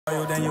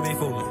You, then you be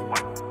fooling.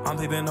 I'm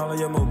peeping all of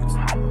your movements.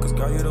 Cause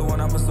girl, you the one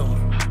I'm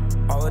assuming.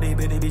 All of these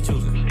bitches be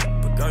choosing.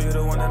 But girl, you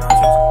the one that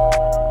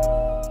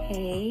I'm choosing.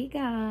 Hey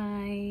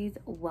guys,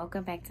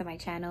 welcome back to my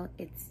channel.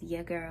 It's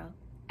your girl,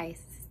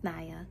 Ice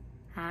Naya.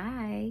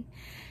 Hi.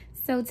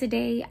 So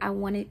today I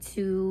wanted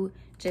to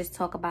just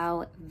talk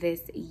about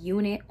this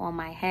unit on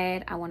my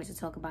head. I wanted to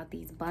talk about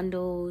these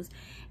bundles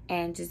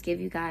and just give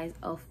you guys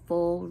a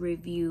full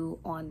review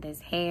on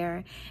this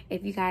hair.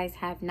 If you guys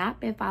have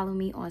not been following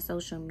me on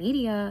social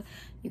media,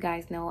 you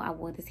guys know I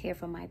wore this hair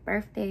for my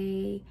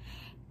birthday.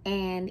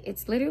 And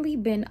it's literally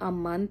been a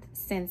month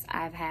since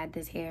I've had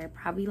this hair,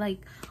 probably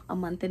like a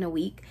month and a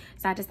week.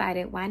 So I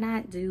decided, why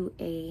not do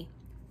a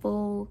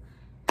full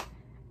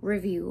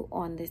review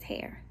on this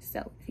hair?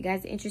 So if you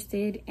guys are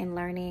interested in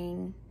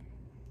learning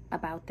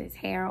about this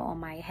hair on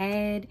my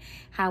head,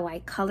 how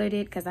I colored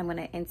it, because I'm going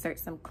to insert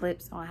some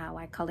clips on how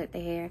I colored the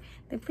hair,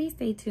 then please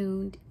stay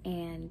tuned.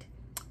 And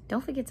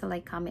don't forget to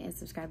like, comment, and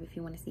subscribe if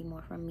you want to see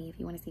more from me, if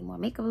you want to see more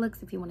makeup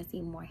looks, if you want to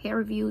see more hair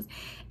reviews,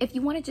 if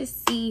you want to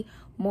just see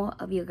more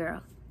of your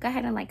girl. Go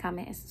ahead and like,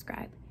 comment, and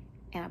subscribe,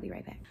 and I'll be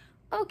right back.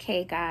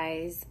 Okay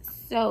guys,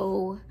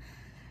 so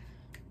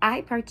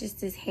I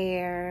purchased this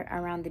hair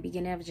around the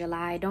beginning of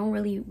July. I don't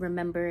really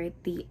remember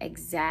the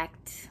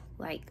exact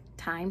like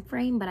time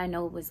frame, but I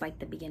know it was like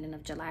the beginning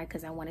of July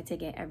because I wanted to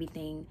get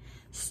everything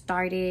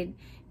started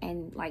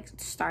and like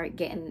start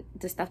getting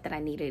the stuff that I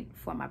needed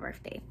for my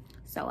birthday.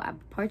 So I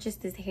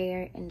purchased this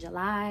hair in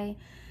July.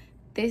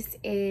 This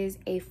is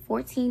a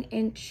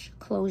 14-inch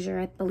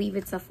closure. I believe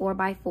it's a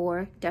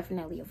 4x4,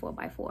 definitely a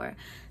 4x4.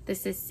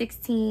 This is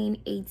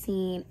 16,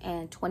 18,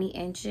 and 20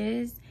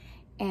 inches.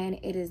 And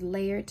it is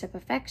layered to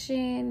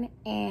perfection.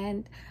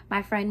 And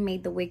my friend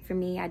made the wig for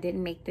me. I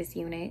didn't make this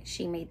unit.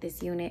 She made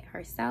this unit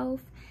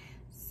herself.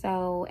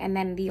 So, and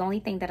then the only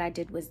thing that I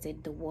did was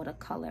did the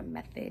watercolor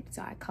method.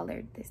 So I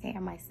colored this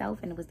hair myself,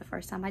 and it was the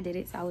first time I did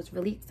it. So I was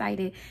really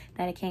excited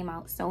that it came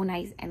out so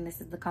nice, and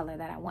this is the color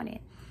that I wanted.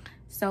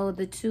 So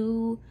the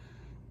two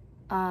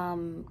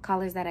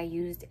colors that I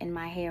used in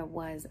my hair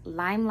was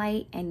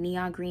Limelight and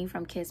Neon Green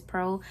from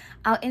KissPro.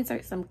 I'll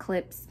insert some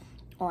clips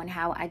on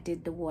how I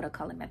did the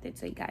watercolor method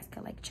so you guys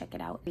can like check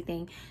it out,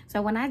 everything.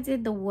 So when I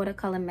did the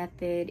watercolor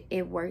method,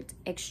 it worked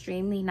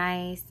extremely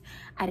nice.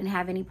 I didn't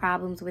have any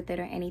problems with it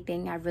or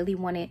anything. I really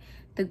wanted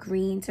the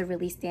green to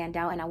really stand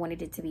out, and I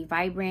wanted it to be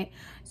vibrant.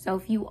 So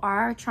if you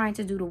are trying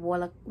to do the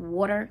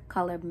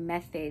watercolor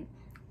method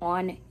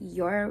on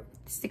your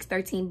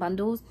 613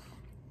 bundles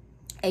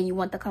and you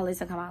want the colors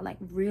to come out like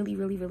really,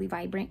 really, really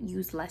vibrant,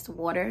 use less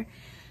water,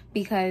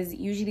 because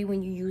usually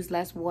when you use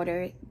less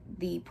water,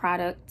 the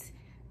product,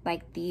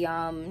 like the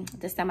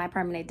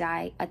semi-permanent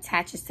dye,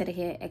 attaches to the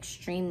hair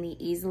extremely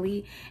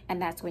easily,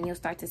 and that's when you'll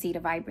start to see the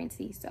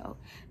vibrancy. So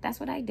that's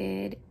what I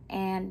did.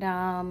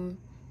 And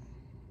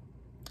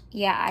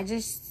yeah, I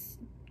just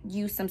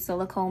used some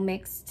silicone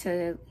mix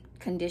to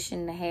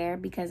condition the hair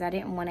because I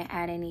didn't want to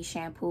add any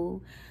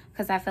shampoo,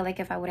 because I feel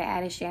like if I would have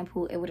added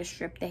shampoo, it would have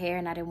stripped the hair,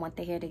 and I didn't want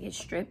the hair to get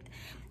stripped.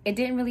 It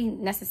didn't really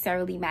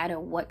necessarily matter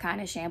what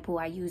kind of shampoo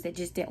I used. I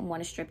just didn't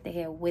want to strip the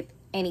hair with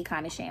any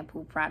kind of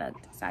shampoo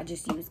product. So I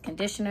just used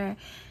conditioner.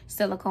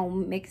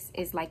 Silicone mix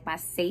is like my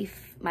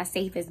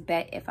safest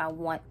bet if I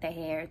want the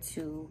hair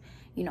to,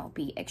 you know,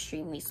 be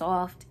extremely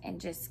soft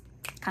and just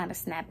kind of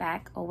snap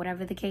back or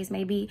whatever the case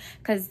may be,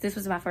 because this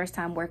was my first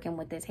time working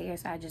with this hair.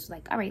 So I just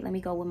like, all right, let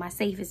me go with my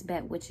safest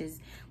bet, which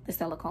is the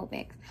silicone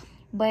mix.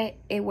 But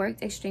it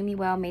worked extremely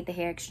well, made the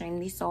hair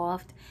extremely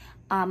soft.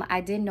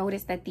 I did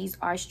notice that these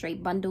are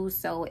straight bundles,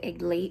 so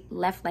it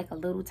left like a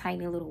little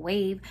tiny little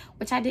wave,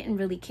 which I didn't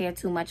really care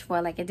too much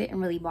for. Like, it didn't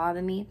really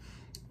bother me.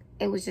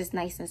 It was just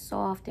nice and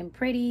soft and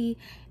pretty,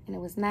 and it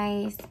was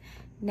nice.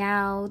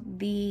 Now,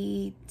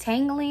 the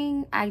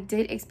tangling, I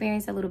did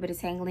experience a little bit of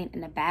tangling in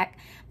the back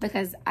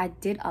because I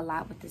did a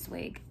lot with this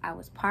wig. I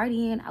was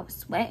partying, I was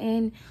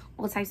sweating,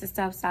 all types of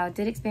stuff. So I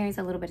did experience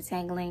a little bit of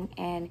tangling,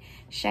 and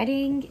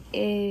shedding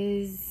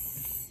is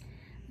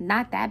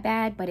not that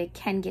bad, but it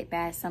can get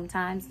bad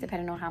sometimes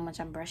depending on how much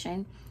I'm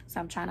brushing. So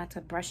I'm trying not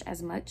to brush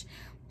as much.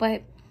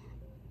 But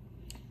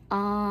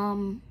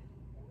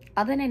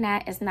other than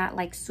that, it's not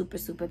like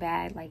super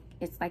bad. Like,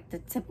 it's like the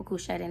typical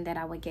shedding that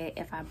I would get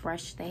if I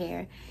brush the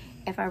hair.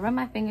 If I run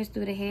my fingers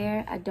through the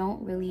hair, I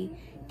don't really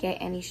get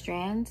any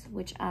strands,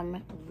 which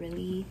I'm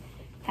really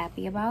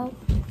happy about.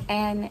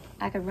 And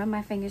I can run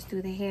my fingers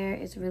through the hair.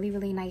 It's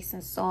really nice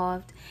and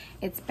soft.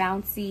 It's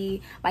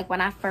bouncy. Like,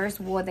 when I first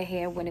wore the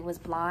hair when it was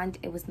blonde,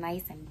 it was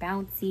nice and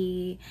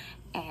bouncy,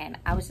 and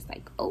I was just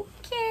like,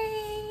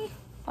 okay,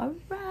 all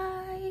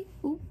right,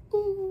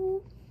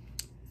 ooh.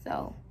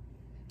 So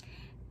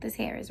this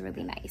hair is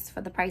really nice for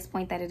the price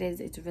point that it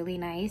is. It's really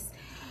nice.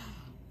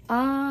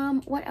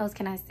 What else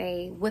can I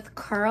say? With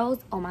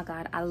curls, oh my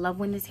god, I love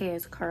when this hair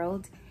is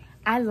curled.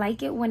 I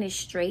like it when it's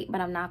straight,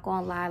 but I'm not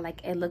gonna lie,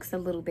 like, it looks a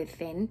little bit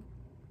thin.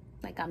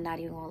 Like, I'm not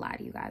even gonna lie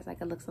to you guys,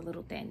 like, it looks a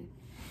little thin.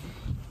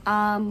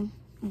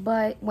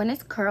 But when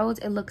it's curled,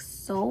 it looks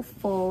so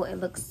full, it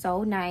looks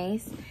so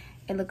nice,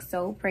 it looks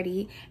so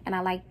pretty, and I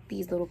like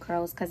these little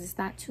curls because it's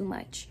not too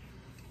much.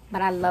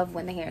 But I love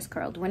when the hair is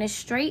curled. When it's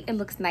straight, it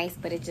looks nice,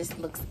 but it just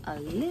looks a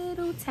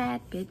little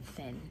tad bit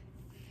thin.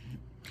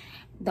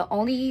 The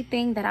only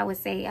thing that I would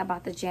say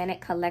about the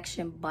Janet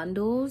Collection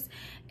bundles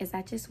is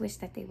I just wish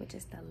that they were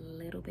just a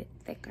little bit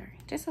thicker.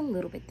 Just a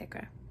little bit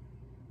thicker.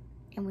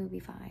 And we'll be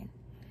fine.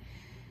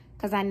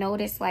 Because I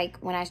noticed, like,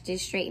 when I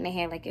did straighten the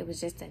hair, like, it was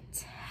just a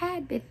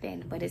tad bit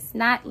thin. But it's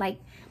not, like,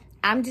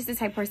 I'm just the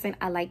type of person,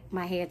 I like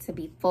my hair to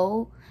be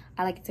full.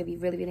 I like it to be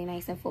really, really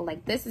nice and full.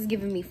 Like, this is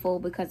giving me full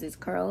because it's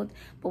curled.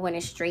 But when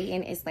it's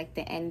straightened, it's like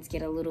the ends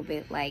get a little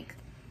bit, like,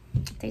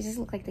 they just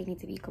look like they need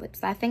to be clipped.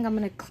 So I think I'm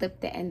going to clip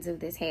the ends of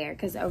this hair.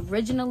 Because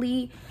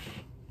originally,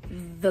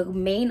 the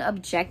main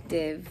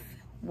objective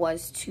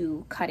was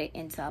to cut it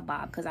into a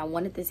bob. Because I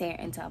wanted this hair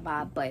into a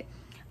bob, but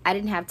I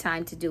didn't have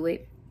time to do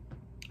it.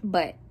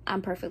 But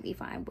I'm perfectly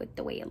fine with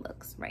the way it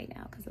looks right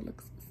now. Because it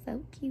looks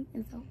so cute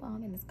and so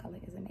bomb. And this color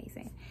is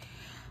amazing.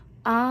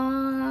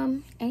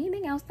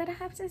 Anything else that I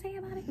have to say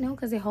about it? No,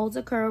 because it holds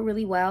a curl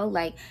really well.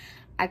 Like,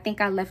 I think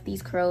I left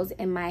these curls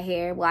in my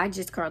hair. Well, I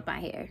just curled my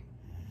hair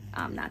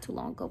not too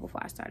long ago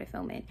before I started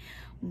filming.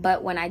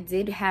 But when I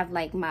did have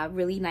like my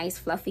really nice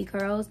fluffy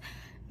curls,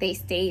 they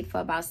stayed for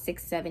about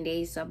 6-7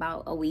 days, so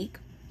about a week.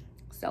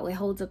 So it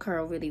holds a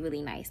curl really,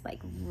 really nice,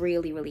 like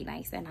really, really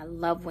nice. And I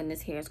love when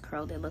this hair is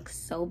curled. It looks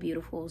so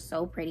beautiful,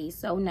 so pretty,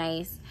 so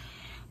nice.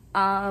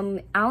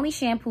 I only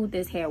shampooed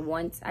this hair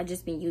once. I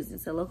just been using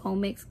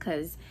silicone mix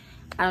because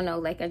I don't know,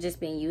 like I just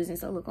been using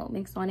silicone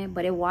mix on it,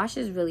 but it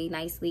washes really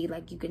nicely.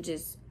 Like you can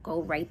just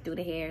go right through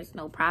the hairs,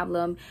 no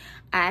problem.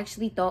 I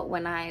actually thought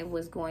when I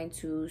was going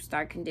to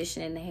start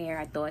conditioning the hair,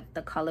 I thought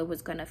the color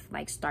was gonna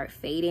like start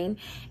fading,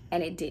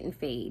 and it didn't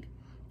fade,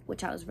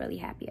 which I was really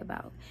happy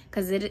about.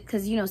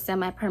 Because you know,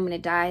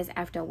 semi-permanent dyes,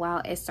 after a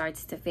while it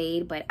starts to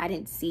fade, but I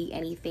didn't see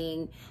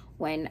anything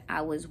when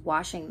I was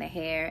washing the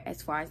hair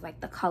as far as like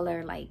the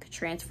color like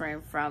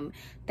transferring from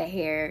the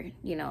hair,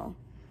 you know,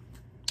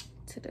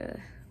 to the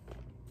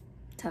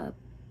tub.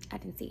 I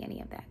didn't see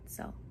any of that.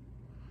 So,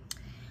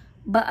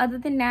 but other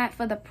than that,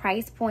 for the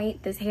price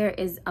point, this hair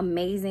is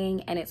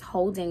amazing and it's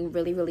holding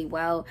really, really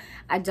well.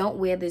 I don't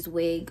wear this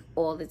wig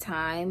all the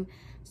time,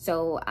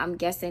 so I'm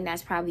guessing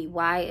that's probably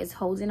why it's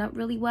holding up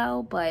really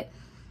well, but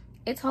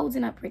it's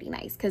holding up pretty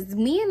nice. Because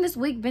me and this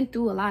wig been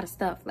through a lot of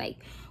stuff. Like,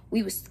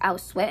 I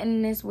was sweating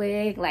in this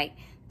wig. Like,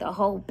 the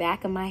whole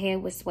back of my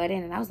head was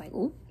sweating, and I was like,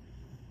 ooh,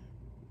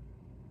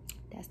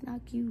 that's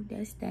not cute.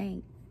 That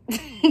stank.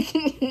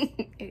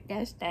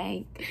 That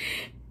stank.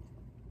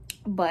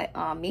 But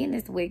me and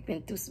this wig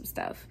been through some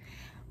stuff.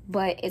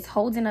 But it's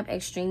holding up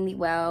extremely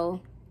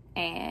well,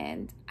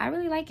 and I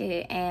really like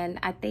it. And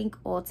I think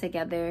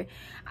altogether,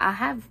 I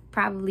have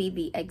probably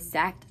the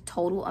exact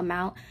total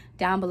amount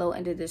down below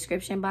in the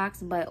description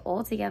box, but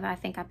altogether I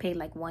think I paid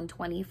like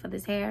 $120 for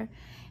this hair.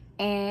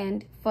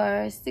 And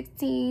for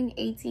 16,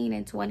 18,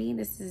 and 20,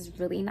 this is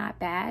really not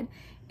bad.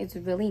 It's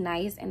really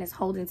nice, and it's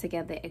holding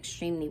together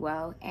extremely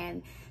well,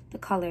 and the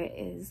color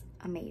is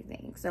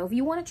amazing. So if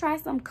you want to try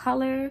some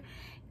color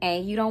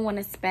and you don't want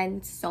to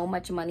spend so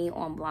much money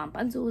on blonde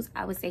bundles,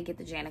 I would say get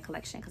the Janet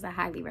Collection, because I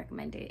highly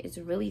recommend it. It's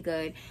really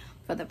good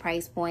for the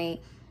price point.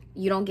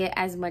 You don't get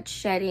as much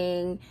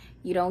shedding.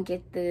 You don't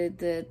get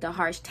the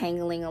harsh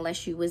tangling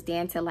unless you was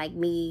dancing like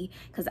me,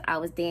 because I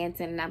was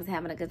dancing and I was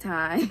having a good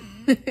time.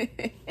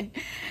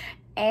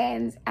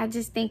 And I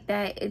just think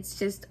that it's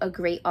just a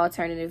great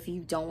alternative if you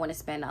don't want to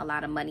spend a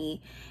lot of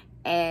money.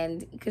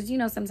 And because, you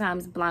know,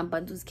 sometimes blonde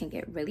bundles can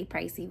get really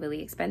pricey,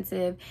 really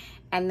expensive.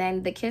 And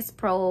then the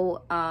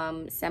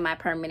KissPro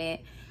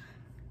semi-permanent,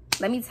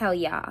 let me tell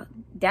y'all,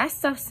 that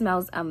stuff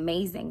smells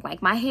amazing.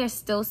 Like, my hair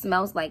still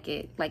smells like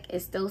it. Like,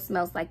 it still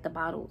smells like the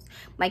bottles.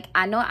 Like,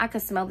 I know I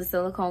could smell the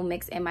silicone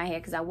mix in my hair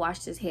because I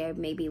washed this hair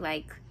maybe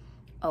like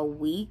a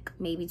week,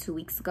 maybe 2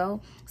 weeks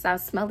ago. So I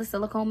smell the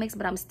silicone mix,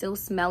 but I'm still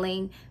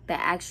smelling the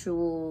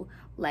actual,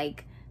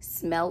 like,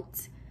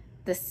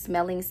 the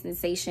smelling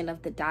sensation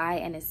of the dye,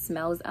 and it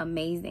smells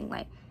amazing.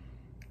 Like,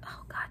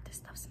 oh God, this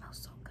stuff smells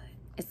so good.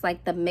 It's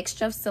like the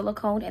mixture of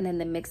silicone and then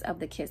the mix of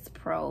the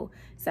KissPro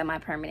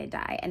semi-permanent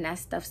dye, and that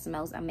stuff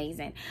smells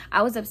amazing.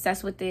 I was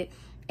obsessed with it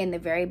in the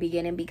very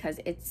beginning because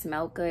it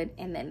smelled good,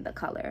 and then the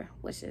color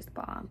was just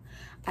bomb.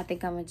 I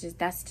think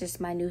that's just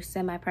my new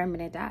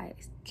semi-permanent dye,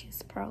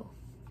 KissPro.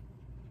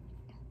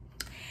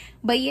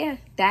 But yeah,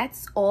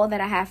 that's all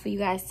that I have for you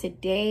guys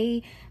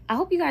today. I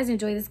hope you guys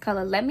enjoy this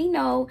color. Let me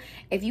know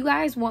if you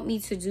guys want me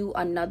to do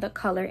another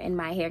color in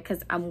my hair,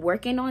 because I'm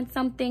working on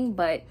something,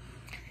 but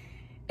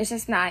it's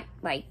just not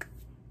like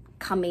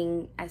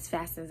coming as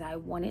fast as I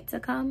want it to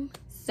come.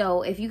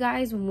 So if you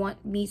guys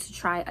want me to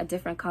try a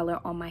different color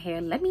on my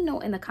hair, let me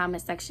know in the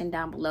comment section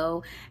down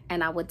below,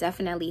 and I will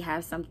definitely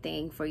have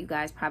something for you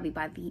guys probably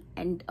by the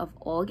end of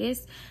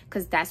August,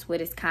 because that's what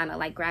it's kind of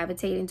like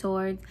gravitating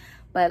towards.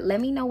 But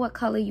let me know what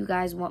color you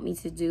guys want me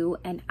to do,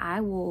 and I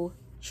will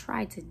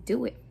try to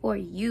do it for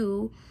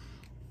you.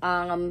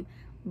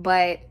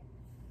 But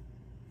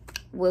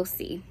we'll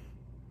see.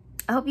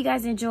 I hope you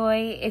guys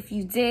enjoy. If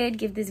you did,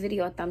 give this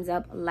video a thumbs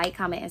up, like,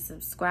 comment, and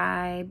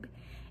subscribe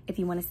if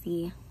you want to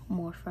see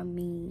more from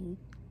me.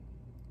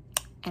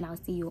 and I'll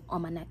see you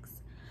on my next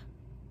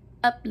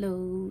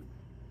upload.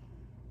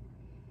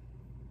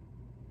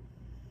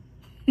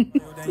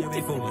 Then you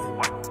be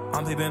fooling.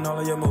 I'm peeping all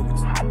of your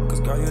movements. Cause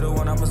girl, you the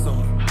one I'm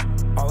pursuing.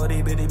 All of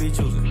these bitches be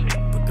choosing.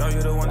 But girl,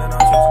 you the one that I'm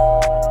choosing.